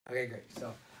Okay, great.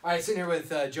 So, all right, sitting here with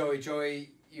Joey. Joey,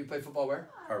 you played football where?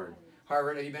 Harvard.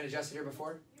 Harvard. Have you been adjusted here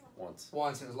before? Once.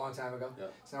 Once, and it was a long time ago. Yeah.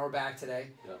 So now we're back today.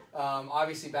 Yeah.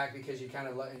 Obviously back because you kind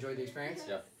of enjoyed the experience.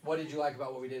 Yeah. What did you like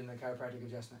about what we did in the chiropractic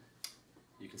adjustment?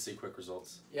 You can see quick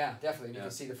results. Yeah, definitely. You Yeah.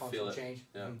 can see the functional change.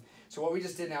 Yeah. So what we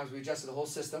just did now is we adjusted the whole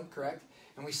system, correct?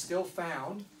 And we still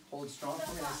found, hold it strong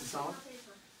for me, nice and solid.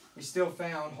 We still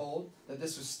found, that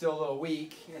this was still a little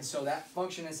weak, and so that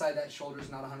function inside that shoulder is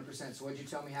not 100%. So what did you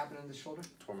tell me happened in the shoulder?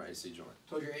 Tore my AC joint.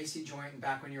 Told your AC joint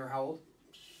back when you were how old?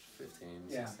 15,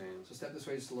 Yeah. 16. So step this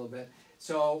way just a little bit.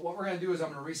 So what we're going to do is I'm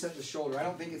going to reset the shoulder. I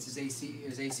don't think it's his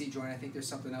AC joint. I think there's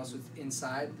something else with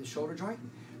inside the shoulder joint.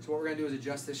 So what we're going to do is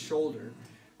adjust this shoulder.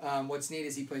 What's neat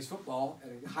is he plays football at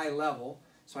a high level,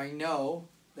 so I know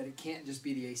that it can't just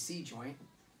be the AC joint.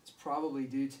 It's probably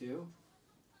due to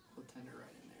a little tender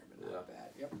right in there, but not bad.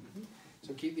 Yep.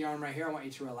 So keep the arm right here. I want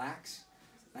you to relax,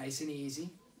 nice and easy.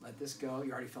 Let this go.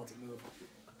 You already felt it move.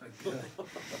 Good.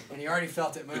 And you already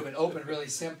felt it move. It opened really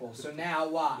simple. So now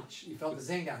watch. You felt the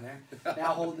zing down there.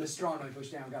 Now hold this strong. When you push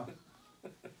down, go.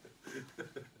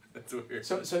 That's weird.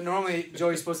 So normally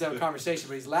Joey's supposed to have a conversation,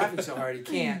 but he's laughing so hard he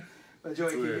can't. But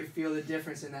Joey, can you feel the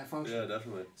difference in that function? Yeah,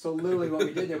 definitely. So literally what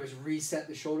we did there was reset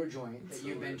the shoulder joint that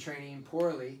you've been training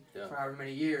poorly for however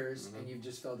many years, and you've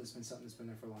just felt it's been something that's been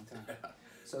there for a long time.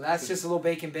 So that's just a little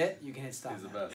bacon bit. You can hit stop. He's the best.